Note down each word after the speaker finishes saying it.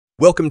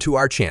Welcome to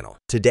our channel.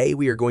 Today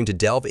we are going to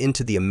delve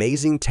into the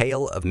amazing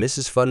tale of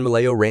Mrs.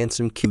 Funmilayo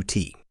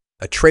Ransome-Kuti,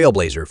 a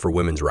trailblazer for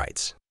women's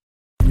rights.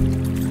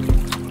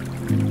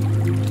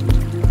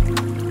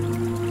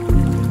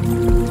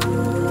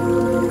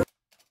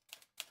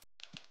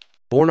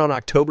 Born on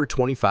October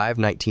 25,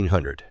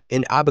 1900,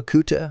 in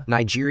Abeokuta,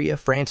 Nigeria,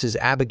 France's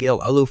Abigail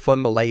Olu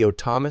Funmilayo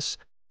Thomas,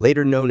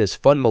 later known as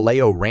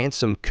Funmilayo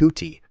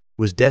Ransome-Kuti,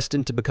 was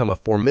destined to become a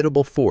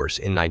formidable force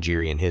in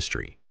Nigerian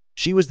history.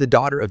 She was the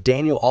daughter of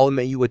Daniel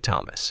Oladeji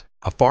Thomas,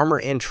 a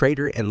farmer and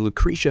trader, and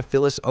Lucretia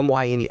Phyllis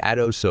Umwayini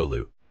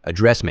Adosolu, a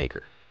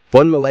dressmaker.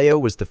 Funmilayo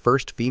was the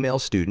first female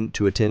student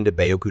to attend a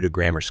Abeokuta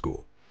grammar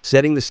school,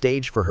 setting the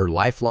stage for her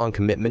lifelong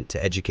commitment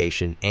to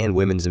education and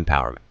women's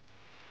empowerment.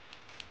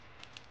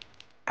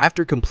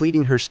 After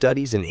completing her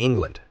studies in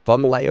England,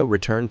 Funmilayo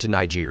returned to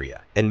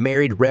Nigeria and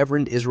married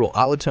Reverend Israel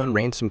Oladeji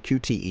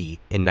Ransome-Kuti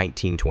in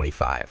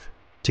 1925.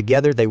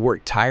 Together, they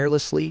worked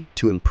tirelessly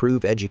to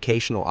improve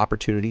educational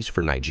opportunities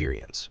for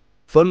Nigerians.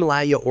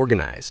 Funmilayo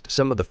organized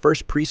some of the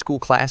first preschool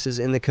classes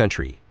in the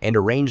country and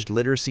arranged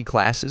literacy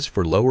classes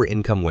for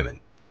lower-income women.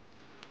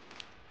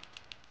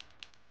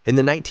 In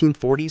the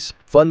 1940s,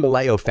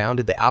 Funmilayo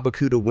founded the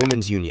Abeokuta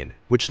Women's Union,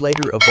 which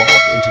later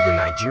evolved into the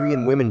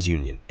Nigerian Women's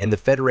Union and the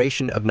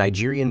Federation of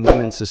Nigerian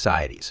Women's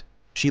Societies.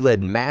 She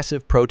led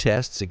massive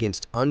protests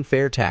against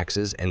unfair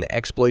taxes and the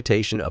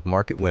exploitation of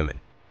market women,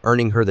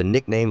 earning her the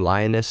nickname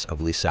Lioness of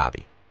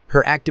Lisabi.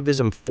 Her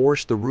activism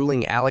forced the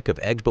ruling Alake of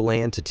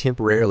Egbaland to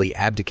temporarily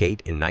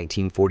abdicate in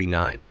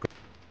 1949.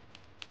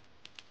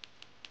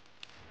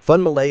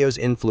 Funmilayo's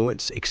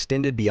influence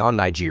extended beyond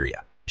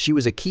Nigeria. She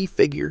was a key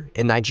figure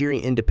in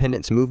Nigerian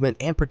independence movement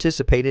and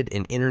participated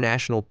in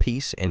international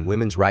peace and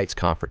women's rights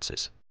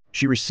conferences.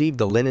 She received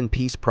the Lenin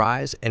Peace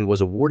Prize and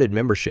was awarded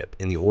membership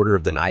in the Order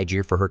of the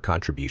Niger for her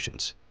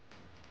contributions.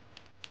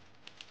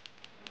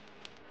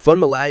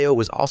 Funmilayo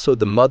was also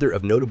the mother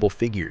of notable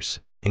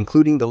figures,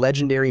 including the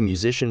legendary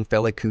musician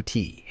Fela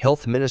Kuti,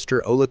 Health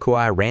Minister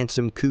Oladeji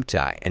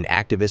Ransome-Kuti, and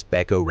activist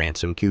Beco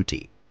Ransome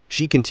Kuti.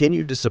 She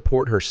continued to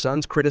support her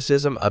son's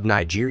criticism of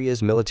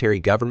Nigeria's military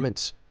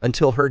governments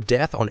until her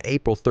death on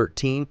April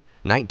 13,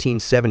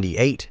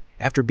 1978,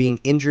 after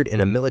being injured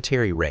in a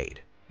military raid.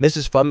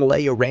 Mrs.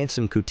 Funmilayo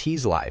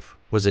Ransome-Kuti's life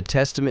was a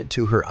testament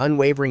to her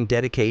unwavering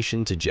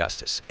dedication to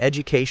justice,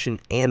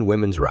 education, and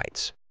women's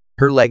rights.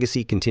 Her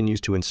legacy continues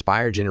to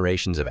inspire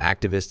generations of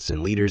activists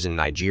and leaders in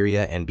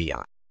Nigeria and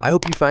beyond. I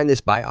hope you find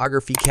this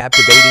biography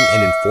captivating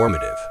and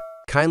informative.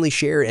 Kindly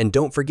share and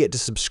don't forget to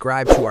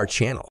subscribe to our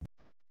channel.